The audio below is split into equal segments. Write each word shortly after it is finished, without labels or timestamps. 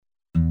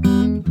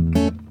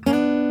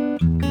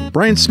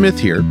Brian Smith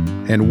here,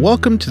 and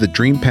welcome to the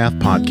Dream Path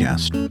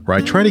Podcast, where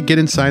I try to get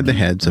inside the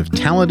heads of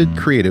talented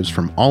creatives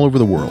from all over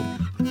the world.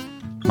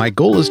 My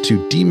goal is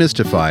to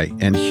demystify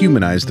and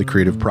humanize the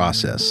creative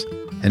process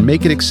and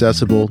make it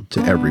accessible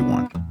to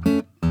everyone.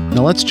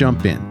 Now let's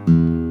jump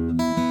in.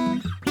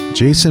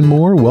 Jason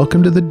Moore,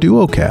 welcome to the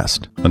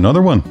Duocast.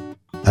 Another one.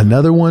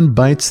 Another one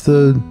bites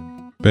the...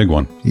 big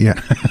one. Yeah.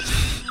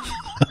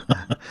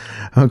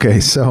 Okay,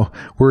 so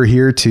we're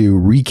here to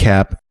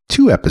recap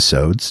 2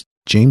 episodes,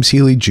 James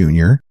Healy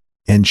Jr.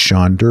 and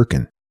Sean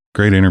Durkin.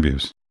 Great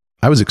interviews.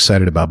 I was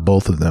excited about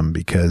both of them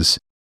because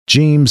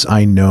James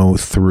I know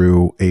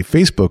through a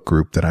Facebook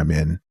group that I'm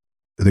in.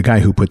 The guy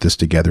who put this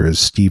together is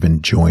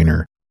Stephen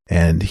Joyner,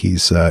 and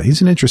he's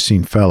an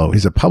interesting fellow.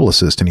 He's a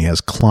publicist, and he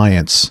has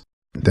clients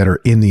that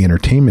are in the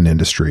entertainment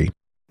industry,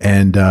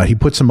 and he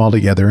puts them all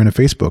together in a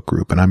Facebook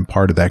group, and I'm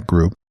part of that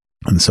group.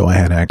 And so I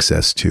had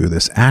access to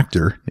this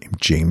actor named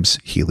James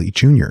Healy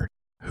Jr.,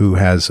 who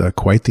has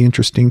quite the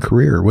interesting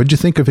career. What did you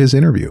think of his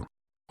interview?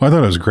 Well, I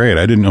thought it was great.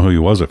 I didn't know who he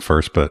was at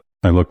first, but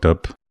I looked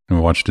up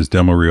and watched his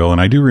demo reel,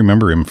 and I do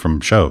remember him from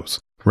shows.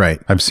 Right.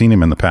 I've seen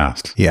him in the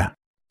past. Yeah.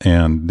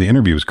 And the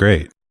interview was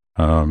great.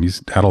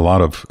 He's had a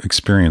lot of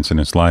experience in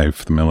his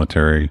life, the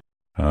military,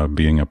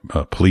 being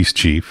a police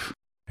chief,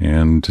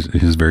 and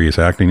his various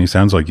acting. He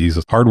sounds like he's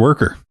a hard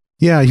worker.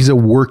 Yeah, he's a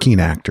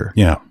working actor.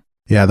 Yeah.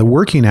 Yeah, the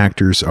working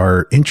actors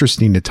are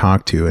interesting to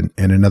talk to. And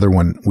another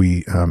one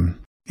we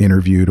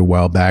interviewed a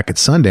while back at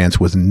Sundance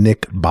was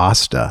Nick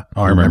Basta.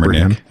 Oh, I remember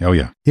Nick. him? Oh,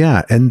 yeah.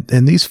 Yeah, and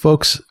these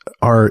folks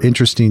are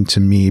interesting to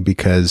me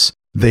because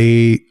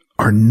they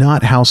are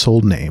not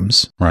household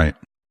names. Right.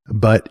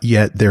 But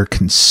yet they're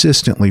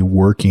consistently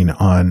working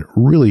on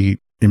really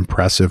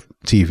impressive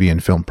TV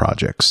and film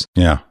projects.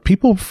 Yeah.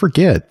 People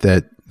forget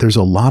that there's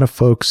a lot of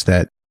folks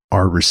that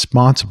are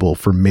responsible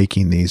for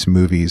making these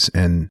movies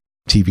and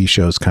TV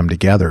shows come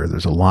together.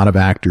 There's a lot of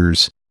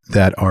actors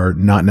that are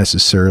not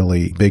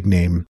necessarily big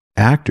name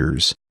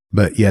actors,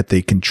 but yet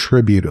they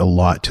contribute a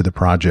lot to the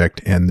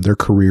project, and their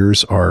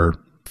careers are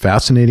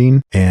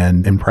fascinating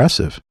and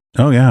impressive.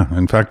 Oh, yeah.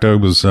 In fact, I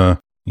was,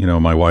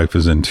 my wife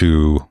is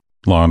into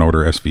Law and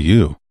Order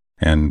SVU,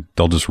 and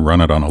they'll just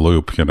run it on a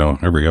loop,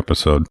 every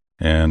episode.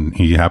 And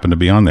he happened to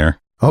be on there.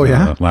 Oh,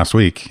 yeah? Last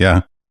week.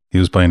 Yeah. He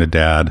was playing a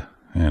dad,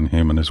 and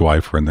him and his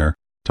wife were in there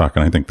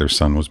talking. I think their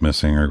son was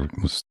missing or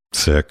was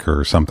sick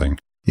or something.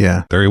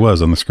 Yeah. There he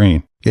was on the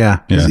screen.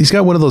 Yeah. He's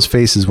got one of those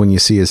faces when you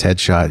see his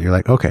headshot, you're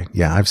like, okay,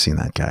 yeah, I've seen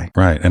that guy.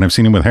 Right. And I've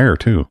seen him with hair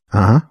too.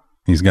 Uh-huh.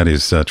 He's got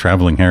his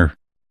traveling hair,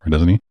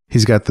 doesn't he?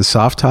 He's got the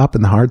soft top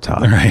and the hard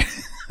top. Right.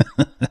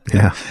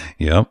 Yeah.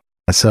 Yep.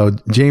 So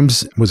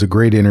James was a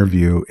great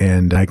interview,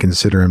 and I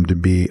consider him to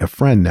be a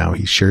friend now.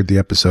 He shared the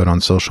episode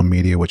on social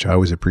media, which I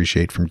always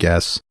appreciate from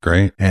guests.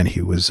 Great. And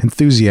he was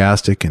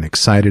enthusiastic and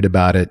excited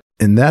about it.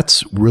 And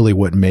that's really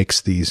what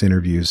makes these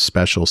interviews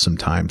special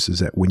sometimes, is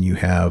that when you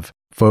have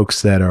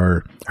folks that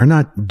are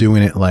not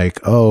doing it like,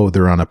 oh,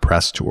 they're on a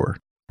press tour.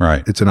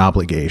 Right. It's an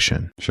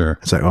obligation. Sure.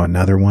 It's like, oh,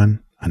 another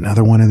one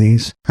of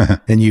these.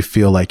 And you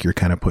feel like you're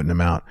kind of putting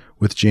them out.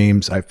 With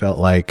James, I felt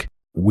like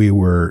we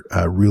were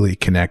really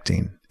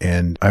connecting.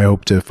 And I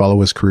hope to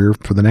follow his career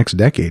for the next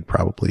decade,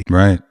 probably.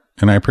 Right.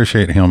 And I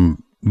appreciate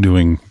him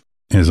doing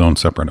his own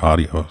separate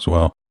audio as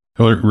well.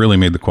 It really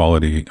made the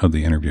quality of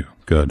the interview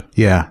good.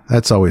 Yeah,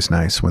 that's always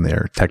nice when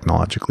they're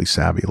technologically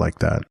savvy like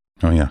that.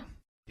 Oh, yeah.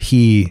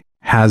 He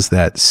has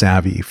that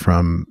savvy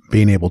from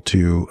being able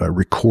to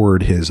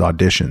record his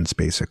auditions,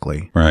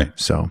 basically. Right.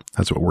 So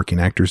that's what working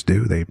actors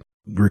do. They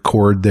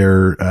record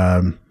their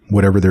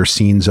whatever their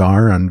scenes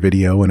are on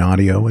video and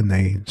audio, and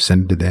they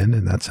send it in,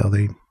 and that's how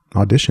they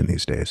audition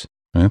these days.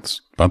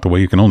 That's about the way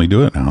you can only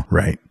do it now.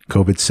 Right.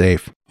 COVID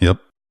safe. Yep.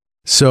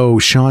 So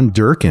Sean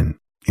Durkin,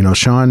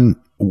 Sean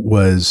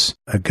was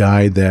a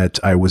guy that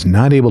I was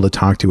not able to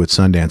talk to at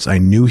Sundance. I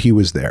knew he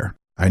was there.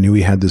 I knew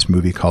he had this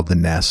movie called The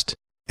Nest,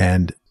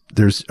 and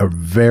there's a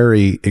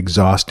very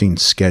exhausting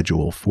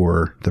schedule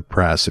for the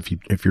press.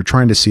 If you're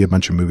trying to see a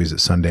bunch of movies at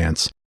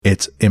Sundance,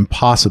 it's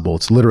impossible.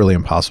 It's literally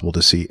impossible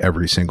to see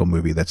every single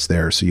movie that's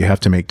there. So you have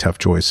to make tough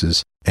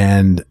choices.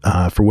 And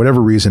for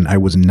whatever reason, I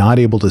was not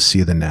able to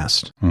see The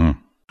Nest.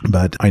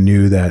 But I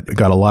knew that it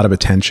got a lot of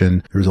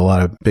attention. There was a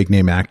lot of big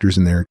name actors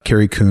in there.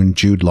 Carrie Coon,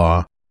 Jude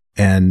Law.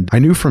 And I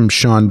knew from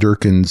Sean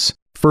Durkin's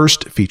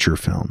first feature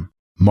film,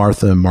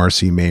 Martha,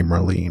 Marcy, May,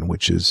 Marlene,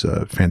 which is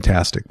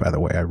fantastic, by the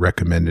way. I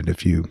recommend it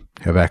if you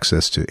have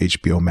access to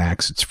HBO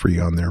Max. It's free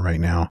on there right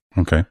now.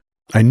 Okay.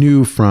 I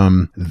knew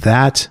from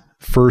that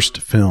first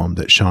film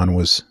that Sean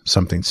was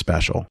something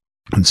special.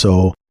 And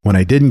so when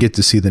I didn't get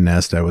to see The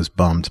Nest, I was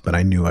bummed, but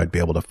I knew I'd be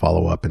able to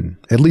follow up and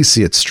at least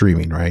see it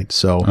streaming, right?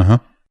 So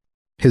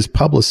his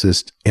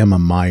publicist, Emma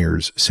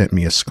Myers, sent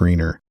me a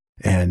screener,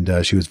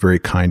 and she was very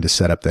kind to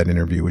set up that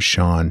interview with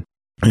Sean.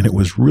 And it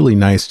was really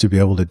nice to be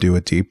able to do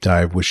a deep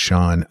dive with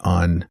Sean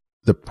on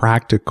the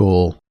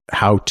practical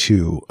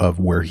how-to of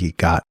where he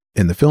got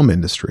in the film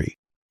industry.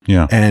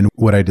 Yeah. And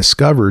what I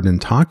discovered in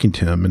talking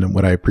to him, and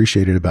what I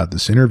appreciated about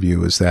this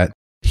interview, is that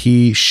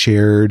he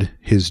shared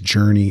his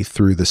journey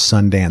through the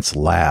Sundance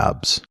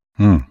Labs.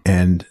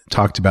 and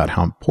talked about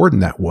how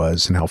important that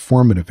was and how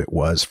formative it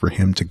was for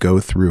him to go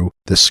through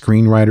the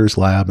screenwriter's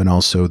lab and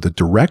also the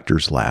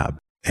director's lab.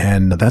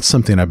 And that's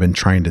something I've been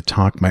trying to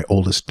talk my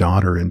oldest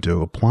daughter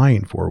into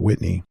applying for,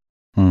 Whitney.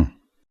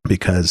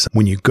 Because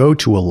when you go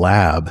to a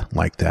lab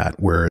like that,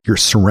 where you're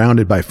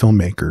surrounded by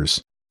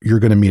filmmakers, you're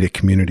going to meet a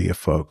community of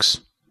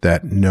folks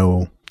that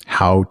know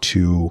how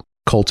to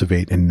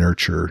cultivate and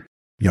nurture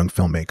young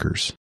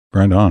filmmakers.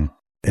 Right on.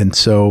 And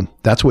so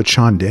that's what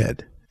Sean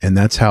did. And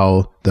that's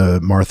how the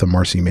Martha,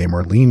 Marcy, May,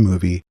 Marlene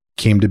movie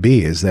came to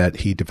be, is that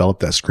he developed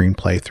that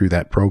screenplay through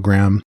that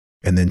program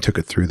and then took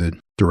it through the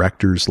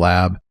director's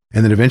lab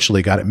and then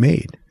eventually got it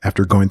made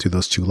after going through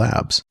those 2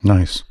 labs.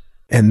 Nice.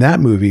 And that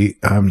movie,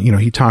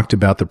 he talked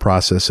about the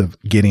process of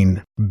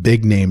getting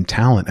big name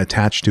talent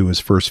attached to his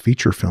first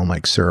feature film,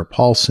 like Sarah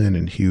Paulson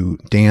and Hugh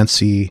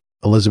Dancy.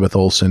 Elizabeth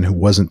Olsen, who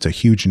wasn't a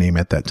huge name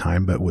at that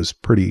time, but was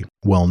pretty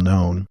well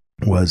known,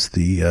 was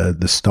the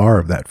star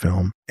of that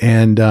film.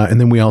 And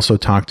then we also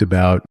talked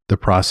about the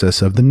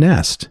process of The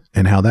Nest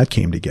and how that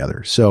came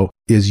together. So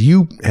as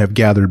you have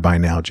gathered by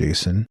now,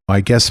 Jason,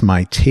 I guess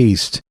my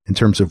taste in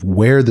terms of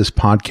where this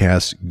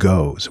podcast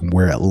goes and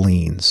where it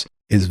leans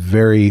is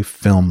very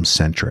film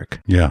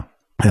centric. Yeah.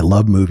 I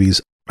love movies.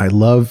 I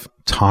love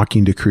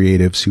talking to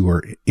creatives who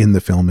are in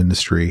the film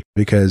industry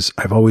because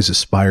I've always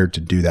aspired to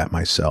do that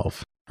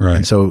myself. Right.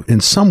 And so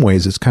in some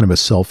ways, it's kind of a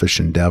selfish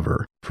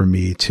endeavor for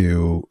me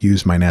to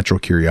use my natural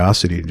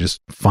curiosity to just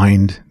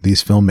find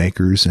these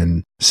filmmakers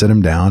and sit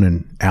them down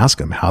and ask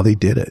them how they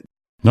did it.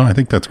 No, I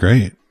think that's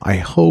great. I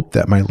hope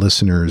that my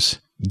listeners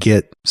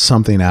get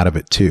something out of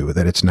it too,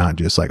 that it's not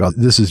just like, oh,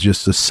 this is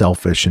just a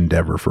selfish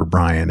endeavor for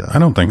Brian. I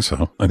don't think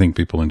so. I think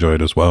people enjoy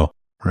it as well.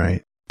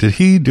 Right. Did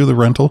he do The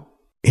Rental?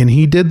 And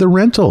he did The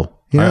Rental.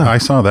 Yeah. I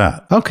saw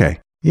that. Okay.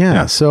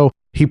 Yeah. So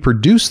he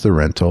produced The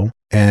Rental,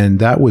 and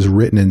that was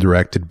written and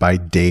directed by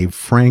Dave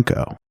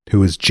Franco,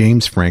 who is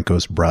James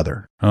Franco's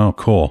brother. Oh,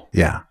 cool.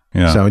 Yeah.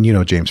 Yeah. So, and you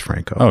know James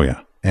Franco. Oh,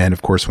 yeah. And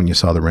of course, when you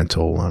saw The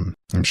Rental,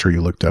 I'm sure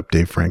you looked up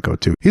Dave Franco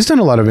too. He's done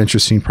a lot of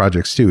interesting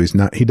projects too.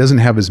 He doesn't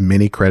have as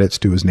many credits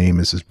to his name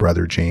as his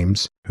brother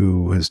James,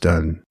 who has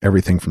done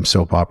everything from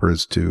soap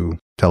operas to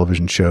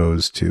television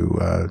shows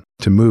to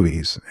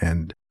movies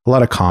and a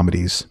lot of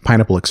comedies.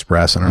 Pineapple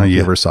Express. I don't know if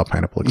you ever saw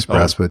Pineapple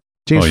Express, but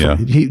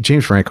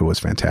James Franco was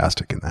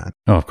fantastic in that.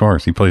 Oh, of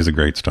course. He plays a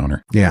great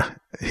stoner. Yeah,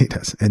 he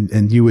does.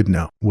 And you would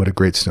know what a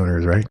great stoner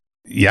is, right?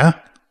 Yeah.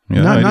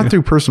 Not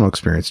through personal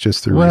experience,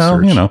 just through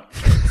research.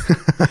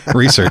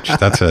 Research.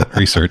 That's it.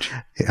 Research.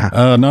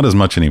 Yeah. Not as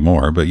much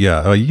anymore, but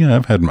yeah.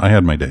 I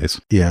had my days.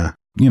 Yeah.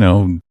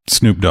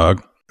 Snoop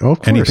Dogg. Oh, of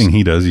course. Anything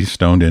he does, he's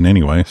stoned in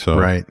anyway. So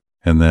right.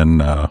 And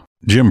then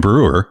Jim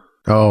Brewer.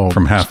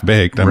 From Half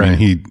Baked. I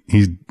mean,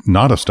 he's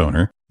not a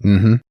stoner,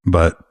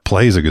 but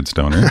plays a good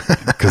stoner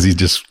because he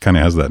just kind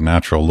of has that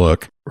natural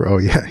look. Oh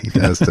yeah, he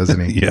does, doesn't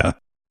he? Yeah.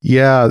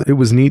 Yeah, it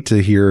was neat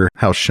to hear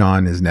how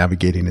Sean is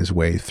navigating his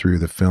way through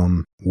the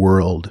film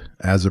world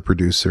as a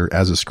producer,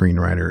 as a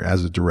screenwriter,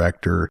 as a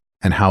director,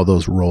 and how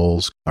those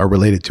roles are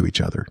related to each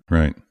other.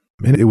 Right.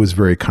 And it was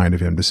very kind of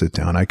him to sit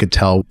down. I could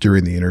tell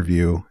during the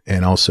interview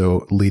and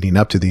also leading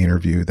up to the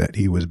interview that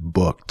he was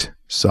booked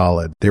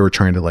solid. They were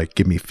trying to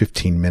give me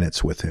 15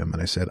 minutes with him.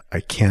 And I said, I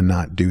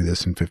cannot do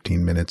this in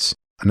 15 minutes.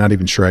 I'm not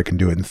even sure I can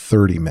do it in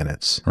 30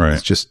 minutes. Right.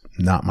 It's just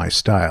not my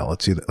style.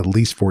 It's at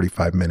least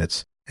 45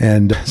 minutes.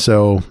 And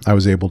so I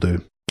was able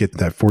to get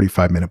that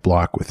 45-minute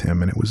block with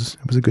him, and it was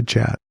a good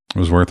chat. It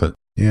was worth it.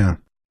 Yeah.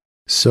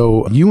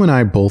 So you and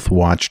I both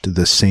watched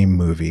the same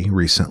movie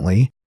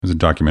recently. It was a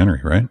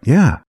documentary, right?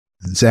 Yeah.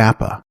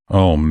 Zappa.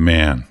 Oh,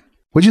 man.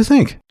 What'd you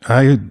think?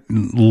 I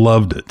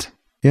loved it.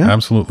 Yeah?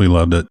 Absolutely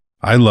loved it.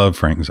 I love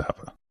Frank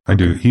Zappa. I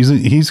do.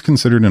 He's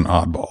considered an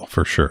oddball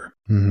for sure.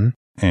 Mm-hmm.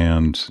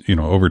 And,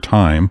 over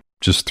time,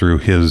 just through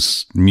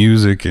his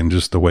music and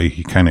just the way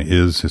he kind of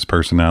is, his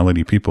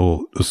personality,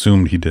 people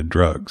assumed he did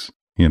drugs,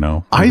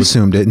 I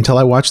assumed it until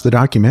I watched the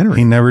documentary.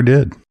 He never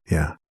did.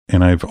 Yeah.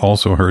 And I've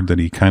also heard that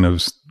he kind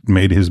of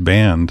made his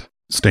band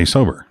stay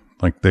sober.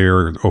 Like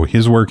they're,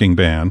 his working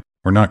band,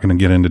 we're not going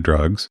to get into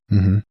drugs.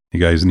 Mm-hmm. You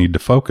guys need to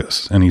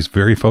focus. And he's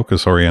very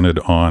focus oriented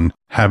on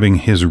having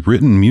his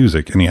written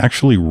music, and he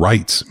actually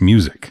writes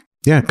music.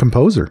 Yeah,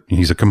 composer.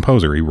 He's a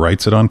composer. He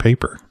writes it on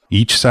paper.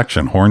 Each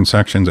section, horn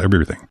sections,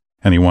 everything.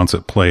 And he wants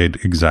it played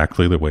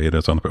exactly the way it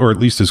is or at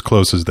least as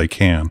close as they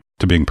can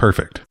to being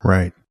perfect.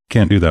 Right.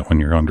 Can't do that when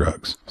you're on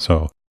drugs.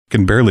 So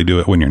can barely do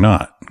it when you're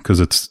not, because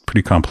it's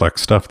pretty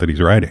complex stuff that he's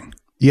writing.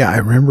 Yeah, I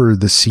remember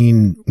the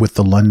scene with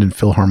the London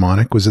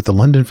Philharmonic. Was it the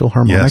London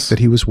Philharmonic that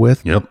he was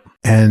with? Yep.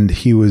 And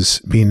he was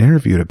being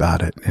interviewed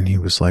about it. And he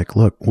was like,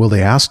 look,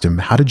 they asked him,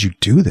 how did you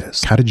do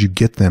this? How did you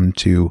get them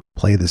to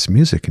play this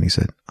music? And he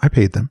said, I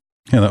paid them.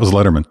 Yeah, that was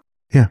Letterman.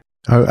 Yeah,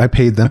 I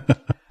paid them.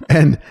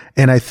 And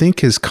I think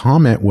his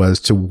comment was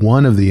to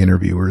one of the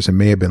interviewers, it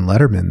may have been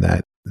Letterman,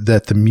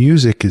 that the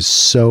music is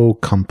so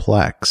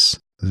complex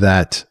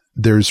that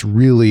there's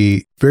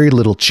really very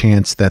little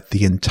chance that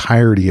the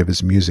entirety of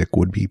his music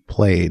would be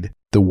played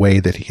the way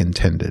that he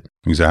intended.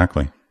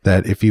 Exactly.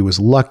 That if he was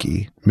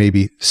lucky,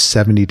 maybe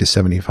 70 to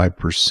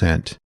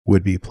 75%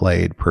 would be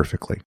played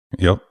perfectly.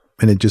 Yep.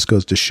 And it just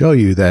goes to show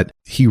you that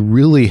he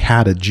really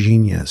had a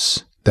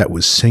genius that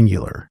was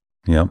singular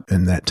Yep.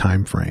 in that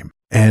time frame.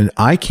 And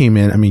I came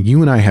in, I mean,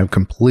 you and I have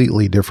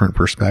completely different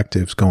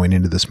perspectives going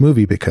into this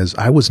movie because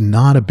I was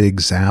not a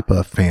big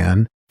Zappa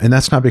fan. And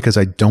that's not because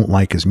I don't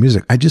like his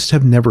music. I just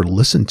have never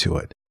listened to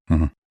it.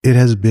 Mm-hmm. It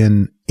has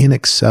been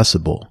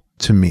inaccessible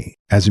to me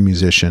as a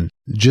musician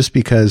just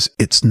because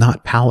it's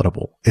not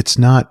palatable. It's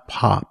not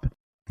pop.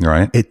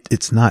 Right.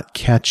 It's not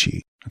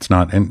catchy. It's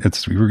not, and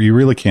you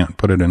really can't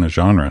put it in a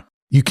genre.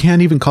 You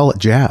can't even call it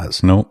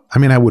jazz. No. I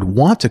mean, I would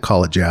want to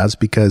call it jazz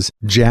because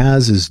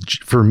jazz is,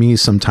 for me,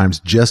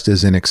 sometimes just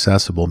as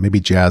inaccessible, maybe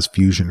jazz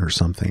fusion or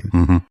something,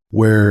 Mm-hmm.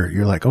 where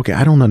you're like, okay,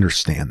 I don't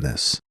understand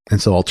this.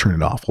 And so I'll turn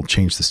it off. I'll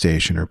change the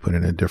station or put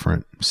in a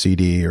different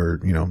CD or,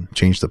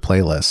 change the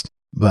playlist.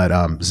 But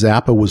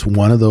Zappa was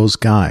one of those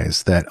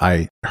guys that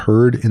I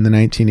heard in the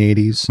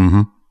 1980s.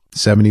 Mm-hmm.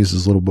 70s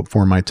is a little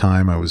before my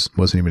time. I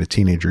wasn't even a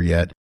teenager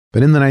yet.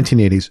 But in the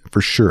 1980s, for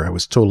sure, I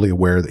was totally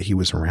aware that he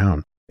was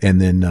around. And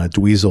then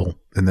Dweezil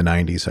in the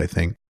 90s, I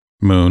think.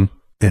 Moon.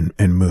 And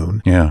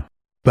Moon. Yeah.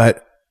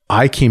 But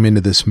I came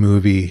into this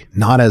movie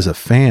not as a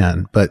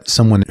fan, but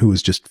someone who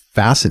was just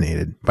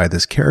fascinated by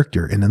this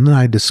character. And then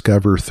I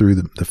discover through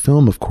the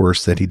film, of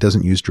course, that he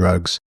doesn't use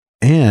drugs.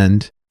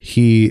 And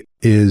he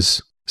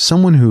is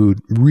someone who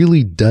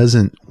really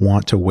doesn't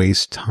want to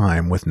waste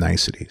time with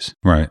niceties.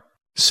 Right.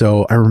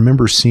 So I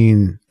remember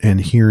seeing and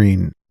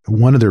hearing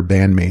one of their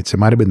bandmates, it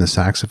might have been the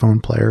saxophone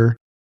player.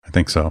 I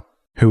think so.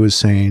 Who was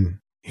saying,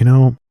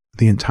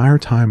 the entire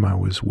time I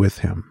was with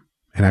him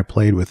and I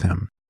played with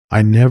him,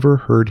 I never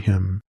heard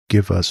him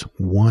give us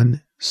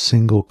one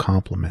single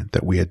compliment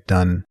that we had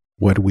done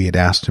what we had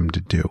asked him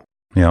to do.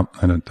 Yeah,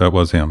 that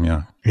was him.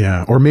 Yeah.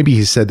 Yeah. Or maybe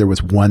he said there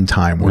was one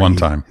time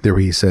where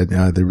he said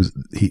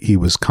he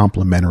was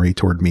complimentary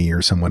toward me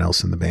or someone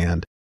else in the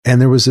band. And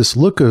there was this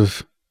look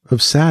of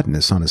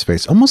sadness on his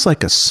face, almost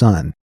like a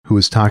son who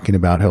was talking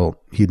about how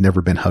he'd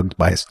never been hugged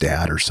by his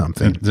dad or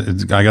something.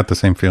 I got the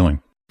same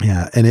feeling.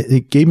 Yeah. And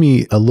it gave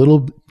me a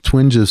little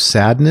twinge of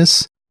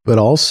sadness, but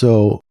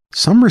also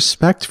some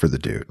respect for the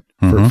dude,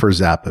 for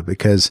Zappa,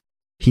 because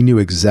he knew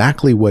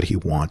exactly what he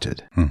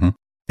wanted. Mm-hmm.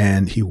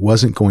 And he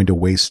wasn't going to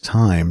waste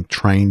time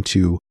trying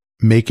to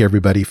make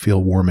everybody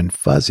feel warm and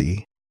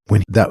fuzzy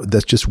when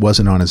that just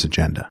wasn't on his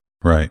agenda.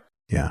 Right.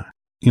 Yeah.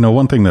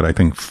 One thing that I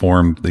think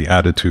formed the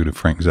attitude of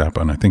Frank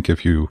Zappa, and I think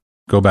if you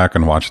go back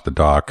and watch the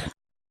doc,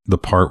 the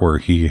part where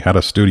he had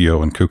a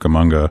studio in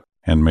Cucamonga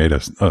and made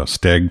a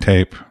stag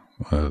tape,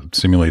 a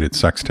simulated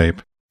sex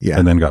tape, yeah,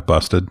 and then got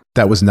busted.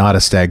 That was not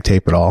a stag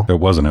tape at all. It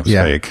wasn't. It was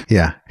fake.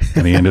 Yeah.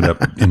 And he ended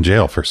up in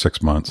jail for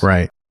 6 months.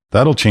 Right.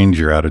 That'll change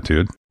your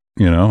attitude,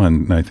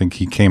 and I think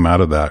he came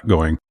out of that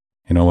going,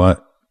 you know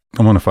what?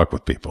 I'm going to fuck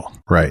with people.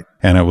 Right.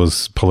 And it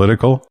was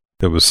political.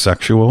 It was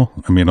sexual.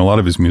 I mean, a lot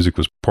of his music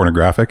was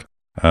pornographic.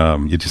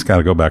 You just got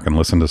to go back and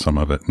listen to some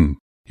of it and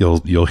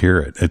you'll hear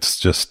it. It's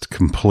just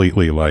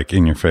completely like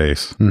in your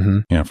face.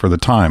 Mm-hmm. For the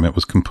time, it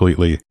was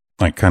completely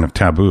like kind of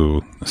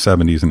taboo, the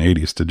 70s and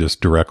 80s, to just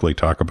directly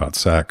talk about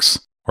sex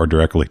or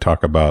directly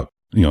talk about,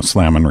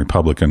 slamming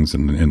Republicans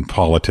in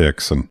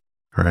politics. And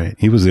right.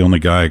 He was the only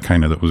guy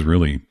kind of that was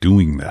really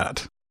doing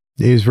that.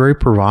 He was very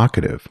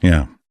provocative.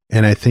 Yeah.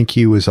 And I think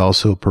he was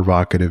also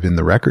provocative in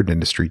the record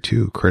industry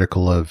too,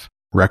 critical of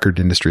record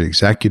industry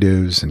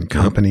executives and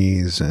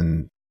companies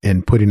and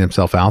putting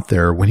himself out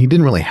there when he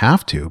didn't really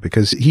have to,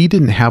 because he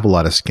didn't have a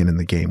lot of skin in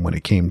the game when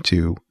it came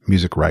to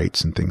music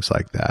rights and things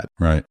like that.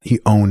 Right. He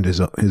owned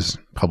his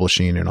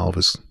publishing and all of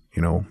his,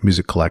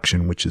 music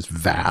collection, which is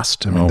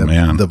vast. I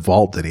mean, the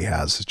vault that he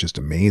has is just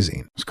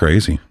amazing. It's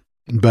crazy.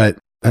 But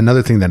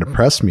another thing that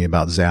impressed me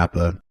about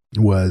Zappa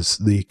was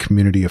the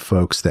community of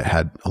folks that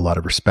had a lot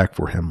of respect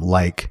for him,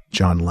 like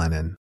John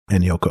Lennon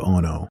and Yoko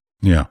Ono.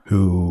 Yeah.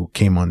 Who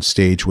came on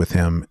stage with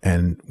him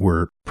and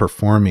were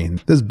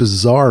performing this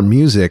bizarre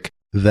music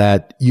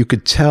that you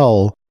could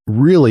tell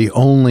really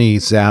only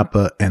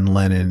Zappa and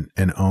Lennon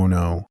and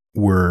Ono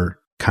were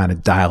kind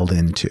of dialed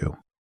into.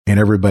 And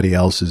everybody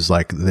else is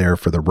like there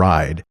for the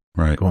ride.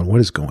 Right. Going, what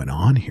is going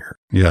on here?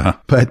 Yeah.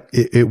 But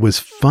it was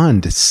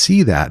fun to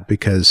see that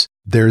because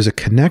there's a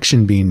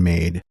connection being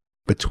made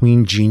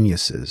between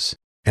geniuses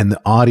and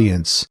the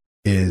audience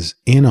is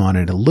in on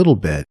it a little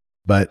bit,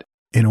 but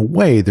in a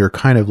way, they're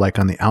kind of like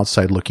on the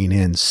outside looking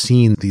in,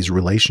 seeing these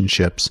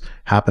relationships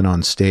happen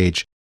on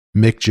stage.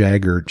 Mick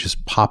Jagger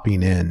just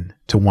popping in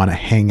to want to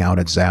hang out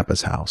at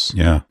Zappa's house.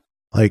 Yeah.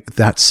 Like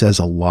that says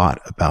a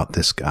lot about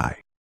this guy.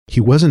 He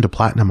wasn't a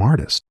platinum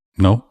artist.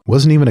 No.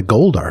 Wasn't even a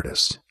gold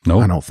artist. No.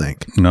 I don't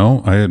think.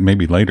 No,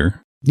 maybe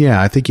later.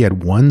 Yeah, I think he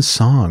had one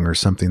song or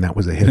something that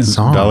was a hit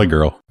song. Valley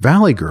Girl.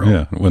 Valley Girl.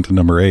 Yeah, it went to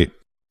number 8.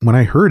 When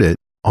I heard it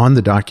on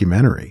the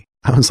documentary,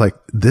 I was like,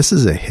 this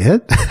is a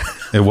hit?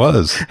 It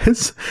was.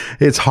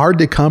 It's hard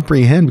to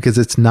comprehend because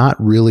it's not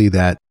really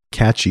that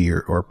catchy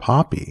or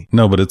poppy.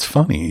 No, but it's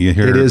funny. You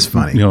hear it is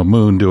funny.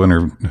 Moon doing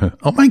her,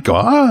 oh my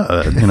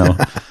God,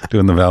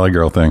 doing the Valley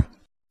Girl thing.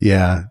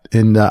 Yeah.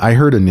 And I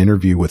heard an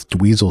interview with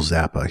Dweezil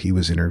Zappa. He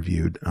was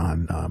interviewed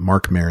on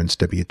Mark Maron's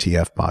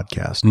WTF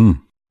podcast.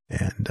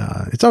 And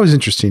it's always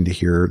interesting to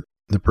hear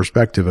the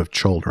perspective of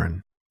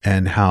children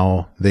and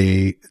how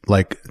they,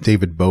 like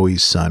David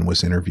Bowie's son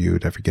was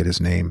interviewed. I forget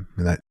his name.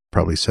 And that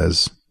probably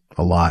says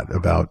a lot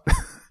about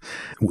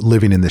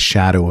living in the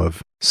shadow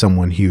of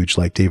someone huge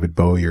like David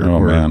Bowie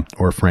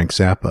or Frank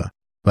Zappa.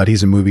 But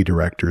he's a movie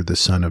director, the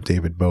son of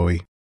David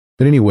Bowie.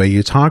 But anyway,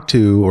 you talk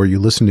to or you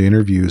listen to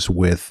interviews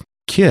with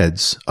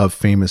kids of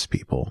famous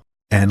people,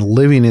 and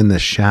living in the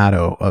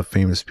shadow of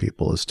famous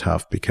people is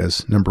tough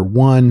because, number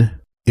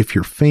one, if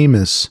you're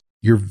famous,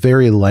 you're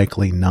very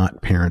likely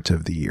not parent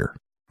of the year.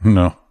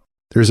 No.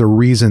 There's a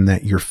reason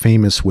that you're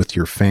famous with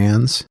your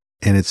fans,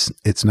 and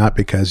it's not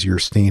because you're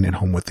staying at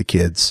home with the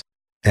kids.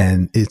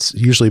 And it's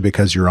usually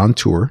because you're on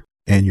tour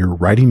and you're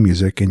writing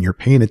music and you're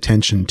paying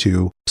attention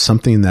to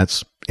something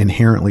that's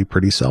inherently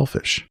pretty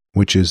selfish,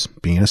 which is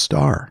being a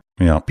star,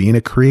 being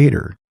a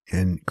creator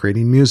and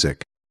creating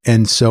music.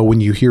 And so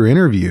when you hear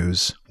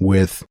interviews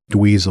with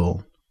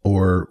Dweezil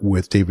or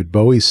with David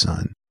Bowie's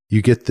son,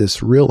 you get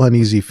this real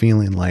uneasy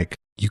feeling like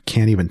you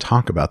can't even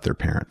talk about their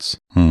parents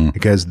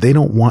because they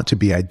don't want to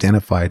be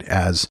identified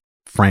as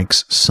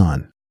Frank's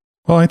son.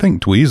 Well, I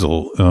think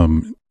Dweezil's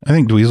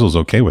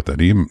okay with it.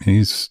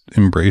 He's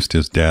embraced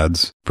his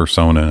dad's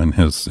persona and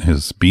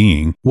his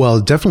being. Well,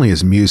 definitely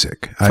his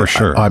music. For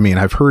sure. I mean,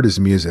 I've heard his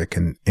music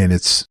and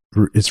it's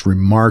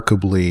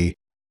remarkably,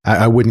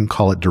 I wouldn't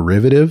call it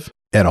derivative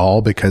at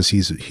all because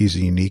he's a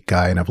unique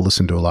guy and I've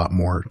listened to a lot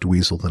more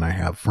Dweezil than I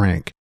have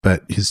Frank.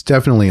 But he's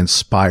definitely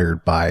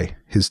inspired by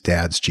his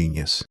dad's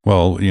genius.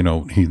 Well,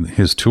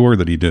 his tour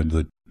that he did,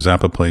 the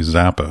Zappa Plays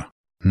Zappa,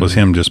 was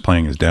him just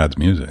playing his dad's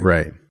music.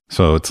 Right.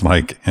 So it's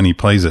like, and he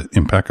plays it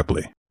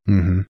impeccably.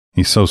 Mm-hmm.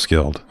 He's so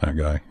skilled, that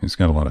guy. He's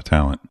got a lot of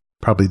talent.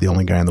 Probably the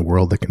only guy in the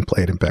world that can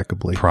play it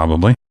impeccably.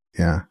 Probably.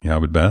 Yeah. Yeah, I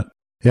would bet.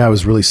 Yeah, I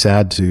was really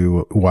sad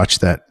to watch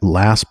that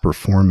last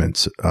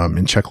performance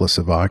in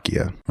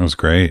Czechoslovakia. It was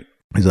great.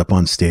 He's up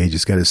on stage.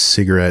 He's got his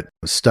cigarette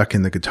stuck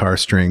in the guitar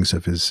strings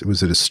of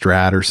was it a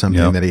Strat or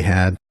something that he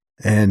had?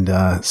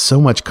 And so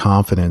much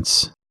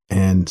confidence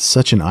and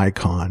such an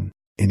icon.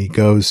 And he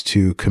goes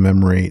to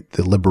commemorate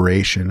the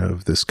liberation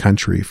of this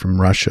country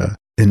from Russia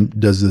and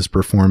does this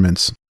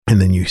performance.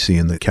 And then you see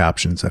in the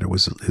captions that it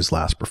was his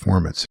last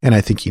performance. And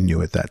I think he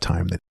knew at that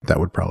time that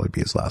would probably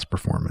be his last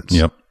performance.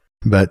 Yep.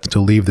 But to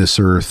leave this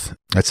earth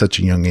at such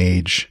a young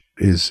age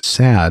is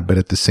sad. But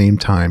at the same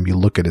time, you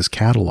look at his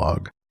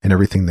catalog and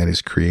everything that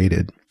he's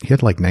created. He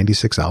had like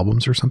 96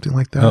 albums or something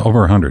like that. Over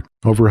 100.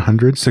 Over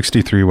 100?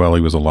 63 while he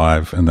was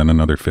alive, and then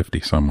another 50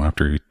 some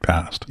after he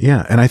passed.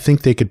 Yeah, and I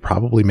think they could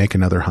probably make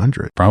another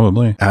 100.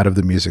 Probably. Out of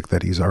the music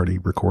that he's already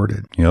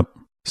recorded. Yep.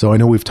 So I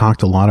know we've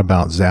talked a lot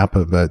about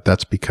Zappa, but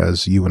that's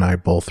because you and I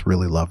both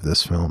really love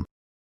this film.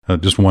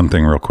 Just one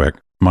thing real quick.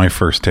 My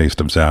first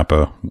taste of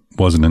Zappa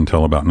wasn't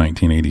until about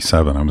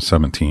 1987. I was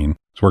 17. I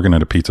was working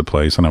at a pizza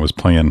place, and I was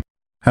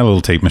had a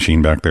little tape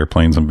machine back there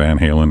playing some Van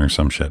Halen or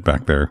some shit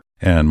back there.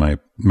 And my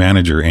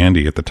manager,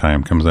 Andy, at the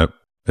time comes up,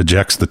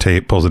 ejects the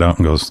tape, pulls it out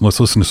and goes, let's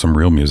listen to some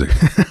real music.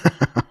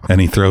 And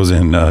he throws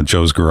in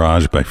Joe's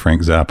Garage by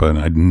Frank Zappa. And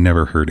I'd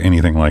never heard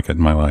anything like it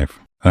in my life.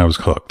 And I was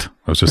hooked.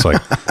 I was just like,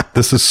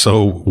 this is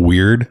so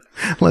weird.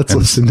 Let's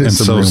listen to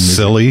some real music. And so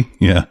silly.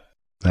 Yeah.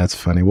 That's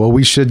funny. Well,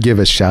 we should give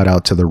a shout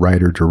out to the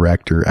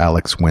writer-director,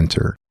 Alex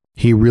Winter.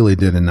 He really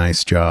did a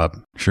nice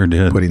job. Sure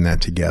did. Putting that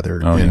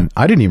together. Oh, and yeah.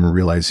 I didn't even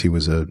realize he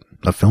was a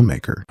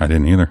filmmaker. I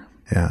didn't either.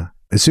 Yeah.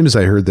 As soon as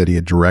I heard that he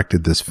had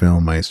directed this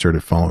film, I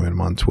started following him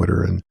on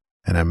Twitter, and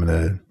I'm going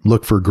to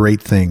look for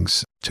great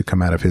things to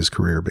come out of his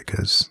career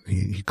because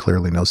he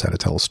clearly knows how to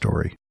tell a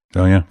story.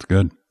 Oh, yeah. It's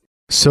good.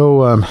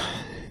 So,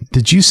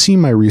 did you see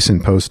my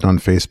recent post on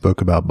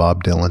Facebook about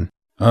Bob Dylan?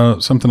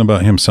 Something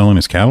about him selling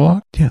his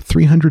catalog? Yeah,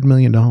 $300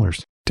 million.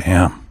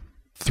 Damn.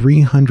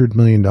 $300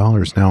 million.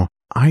 Now,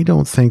 I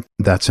don't think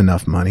that's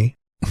enough money,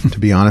 to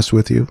be honest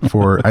with you,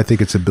 I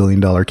think it's $1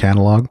 billion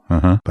catalog,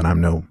 but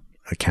I'm no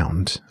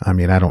accountant. I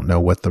mean, I don't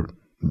know what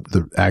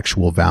the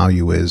actual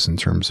value is in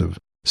terms of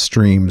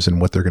streams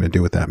and what they're going to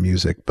do with that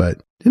music,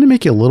 but didn't it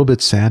make you a little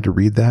bit sad to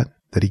read that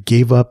he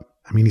gave up?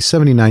 I mean, he's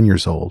 79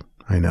 years old.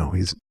 I know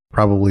he's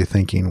probably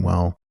thinking,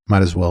 well,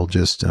 might as well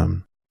just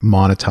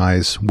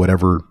monetize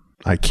whatever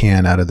I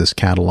can out of this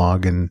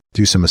catalog and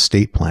do some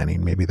estate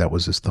planning. Maybe that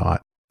was his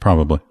thought.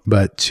 Probably.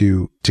 But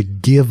to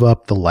give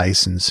up the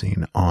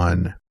licensing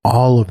on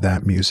all of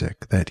that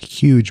music, that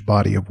huge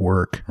body of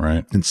work,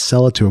 right, and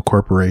sell it to a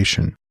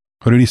corporation.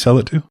 Who did he sell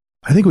it to?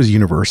 I think it was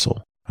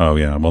Universal. Oh,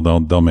 yeah. Well,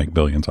 they'll make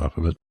billions off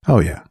of it. Oh,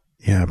 yeah.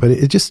 Yeah. But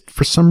it just,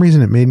 for some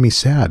reason, it made me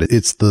sad.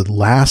 It's the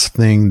last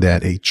thing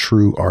that a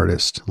true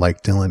artist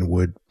like Dylan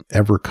would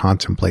ever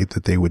contemplate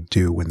that they would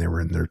do when they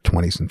were in their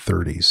 20s and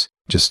 30s,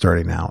 just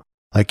starting out.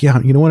 Like, yeah,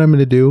 you know what I'm going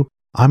to do?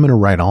 I'm going to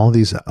write all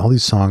these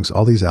songs,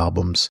 all these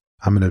albums.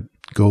 I'm going to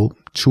go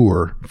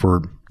tour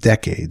for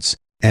decades.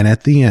 And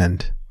at the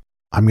end,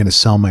 I'm going to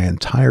sell my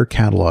entire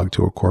catalog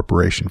to a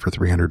corporation for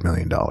 $300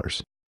 million.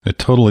 It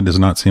totally does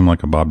not seem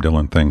like a Bob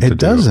Dylan thing to do.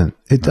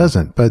 It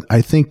doesn't. But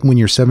I think when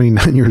you're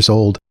 79 years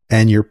old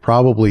and you're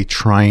probably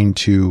trying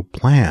to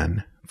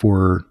plan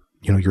for,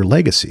 your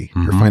legacy,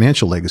 your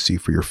financial legacy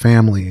for your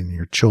family and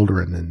your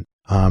children. And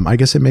I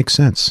guess it makes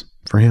sense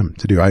for him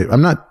to do.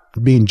 I'm not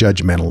being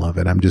judgmental of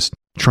it. I'm just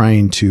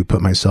trying to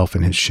put myself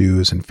in his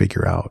shoes and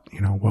figure out,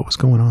 what was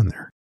going on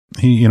there.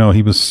 He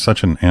was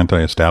such an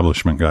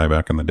anti-establishment guy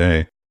back in the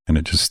day. And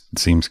it just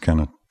seems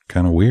kind of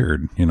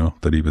weird,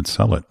 that he would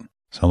sell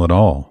it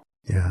all.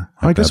 Yeah.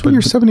 I guess when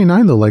you're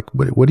 79 though, like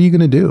what are you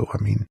going to do?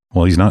 I mean,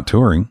 well, he's not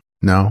touring.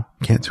 No,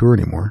 can't tour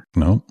anymore.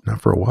 No,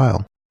 not for a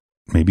while.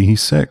 Maybe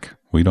he's sick.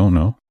 We don't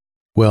know.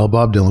 Well,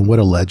 Bob Dylan, what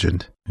a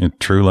legend. A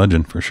true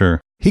legend for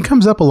sure. He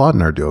comes up a lot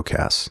in our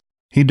Duocasts.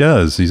 He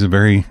does. He's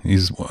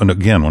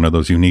again, one of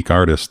those unique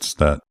artists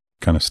that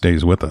kind of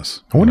stays with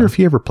us. I wonder if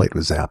he ever played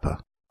with Zappa.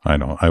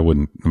 I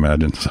wouldn't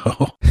imagine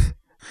so.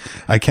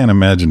 I can't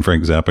imagine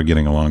Frank Zappa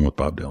getting along with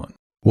Bob Dylan.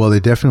 Well, they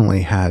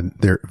definitely had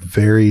their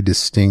very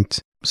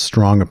distinct,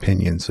 strong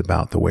opinions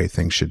about the way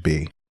things should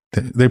be.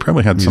 They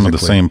probably had some of the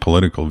same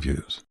political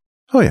views.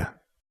 Oh, yeah.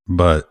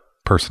 But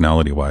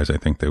personality-wise, I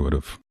think they would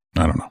have,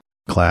 I don't know.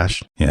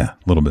 Clashed? Yeah, a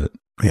little bit.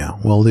 Yeah.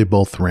 Well, they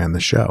both ran the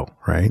show,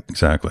 right?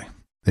 Exactly.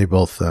 They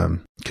both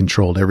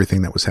controlled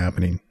everything that was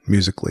happening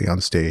musically on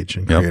stage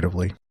and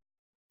creatively. Yep.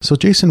 So,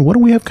 Jason, what do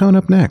we have coming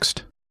up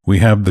next? We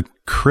have the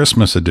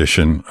Christmas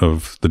edition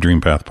of the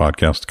Dream Path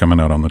podcast coming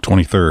out on the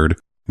 23rd.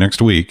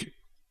 Next week,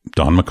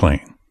 Don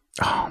McLean.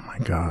 Oh, my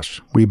gosh.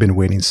 We've been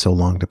waiting so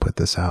long to put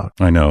this out.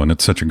 I know, and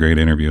it's such a great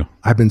interview.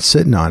 I've been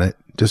sitting on it,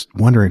 just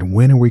wondering,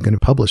 when are we going to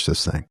publish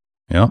this thing?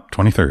 Yep,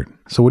 23rd.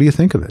 So what do you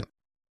think of it?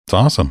 It's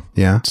awesome.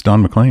 Yeah. It's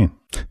Don McLean.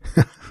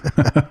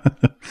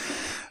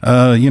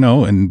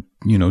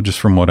 Just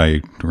from what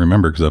I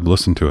remember, because I've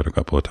listened to it a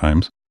couple of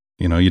times,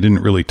 you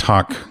didn't really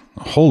talk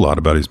a whole lot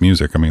about his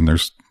music. I mean,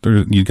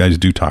 you guys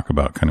do talk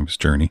about kind of his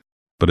journey,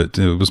 but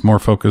it was more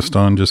focused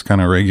on just kind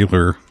of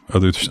regular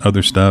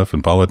other stuff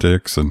and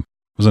politics, and it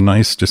was a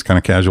nice, just kind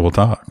of casual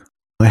talk.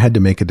 I had to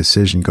make a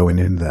decision going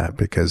into that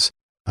because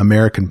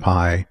American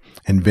Pie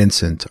and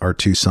Vincent are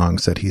two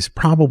songs that he's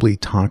probably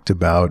talked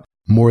about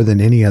more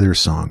than any other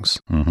songs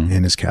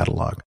in his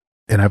catalog.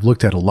 And I've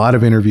looked at a lot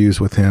of interviews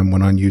with him,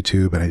 went on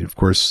YouTube, and of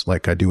course,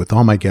 like I do with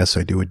all my guests,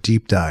 I do a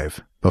deep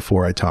dive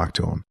before I talk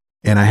to him.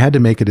 And I had to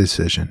make a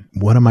decision.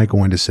 What am I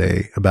going to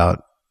say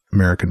about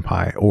American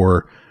Pie?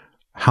 Or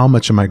how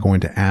much am I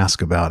going to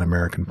ask about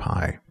American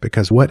Pie?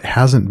 Because what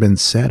hasn't been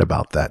said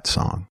about that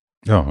song?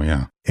 Oh,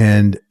 yeah.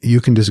 And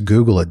you can just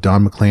Google it,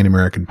 Don McLean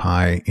American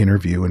Pie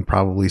interview, and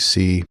probably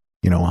see,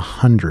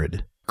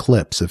 100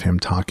 clips of him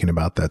talking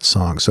about that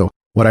song. So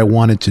what I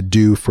wanted to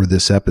do for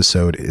this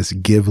episode is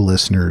give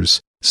listeners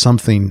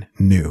something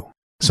new,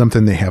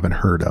 something they haven't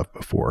heard of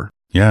before.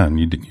 Yeah, and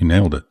you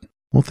nailed it.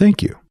 Well,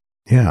 thank you.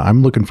 Yeah,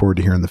 I'm looking forward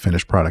to hearing the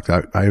finished product.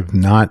 I have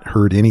not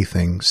heard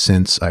anything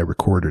since I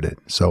recorded it,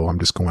 so I'm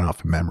just going off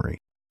of memory.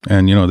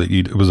 And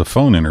it was a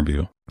phone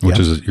interview, which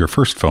is your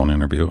first phone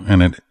interview,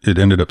 and it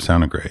ended up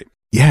sounding great.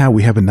 Yeah,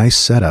 we have a nice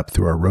setup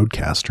through our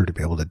Rodecaster to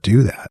be able to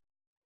do that.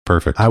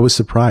 Perfect. I was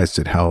surprised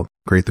at how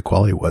great the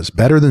quality was.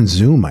 Better than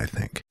Zoom, I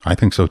think. I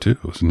think so too.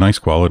 It was nice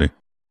quality.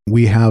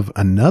 We have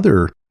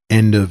another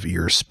end of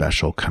year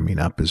special coming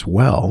up as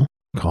well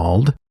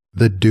called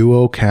the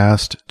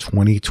Duocast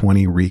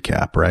 2020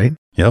 Recap, right?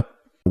 Yep.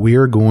 We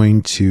are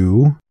going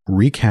to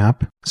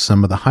recap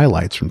some of the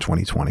highlights from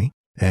 2020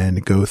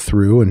 and go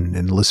through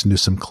and listen to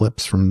some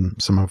clips from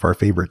some of our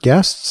favorite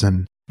guests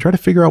and try to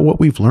figure out what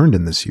we've learned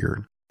in this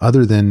year,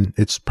 other than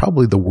it's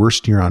probably the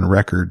worst year on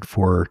record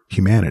for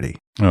humanity.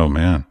 Oh,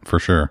 man, for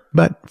sure.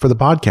 But for the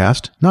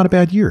podcast, not a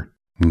bad year.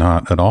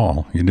 Not at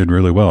all. You did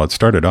really well. It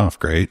started off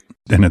great,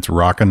 and it's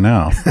rocking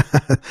now.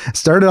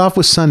 Started off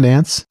with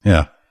Sundance.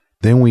 Yeah.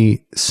 Then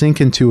we sink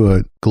into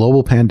a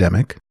global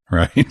pandemic.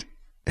 Right.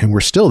 And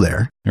we're still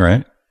there.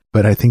 Right.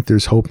 But I think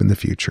there's hope in the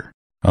future.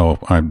 Oh,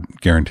 I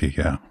guarantee,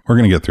 yeah. We're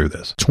going to get through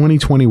this.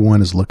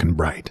 2021 is looking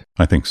bright.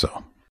 I think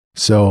so.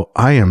 So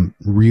I am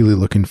really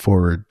looking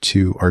forward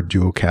to our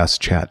Duocast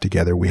chat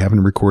together. We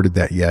haven't recorded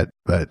that yet,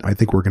 but I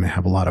think we're going to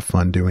have a lot of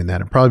fun doing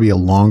that. It'll probably be a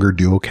longer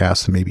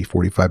Duocast than maybe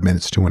 45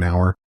 minutes to an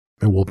hour.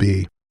 And we'll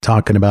be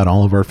talking about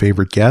all of our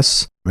favorite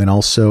guests and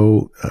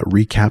also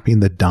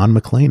recapping the Don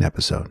McLean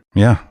episode.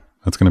 Yeah,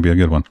 that's going to be a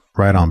good one.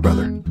 Right on,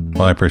 brother.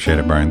 Well, I appreciate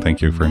it, Brian.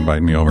 Thank you for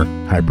inviting me over.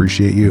 I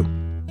appreciate you.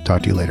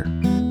 Talk to you later.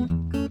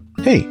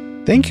 Hey,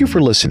 thank you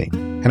for listening,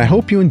 and I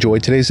hope you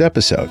enjoyed today's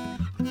episode.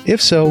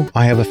 If so,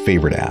 I have a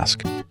favor to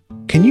ask.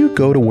 Can you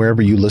go to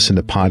wherever you listen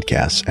to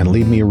podcasts and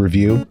leave me a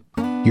review?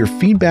 Your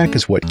feedback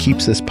is what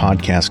keeps this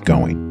podcast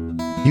going.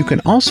 You can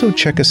also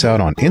check us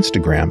out on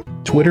Instagram,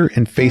 Twitter,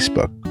 and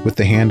Facebook with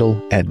the handle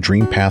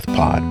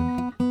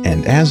 @DreamPathPod.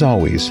 And as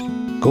always,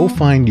 go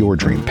find your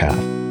dream path.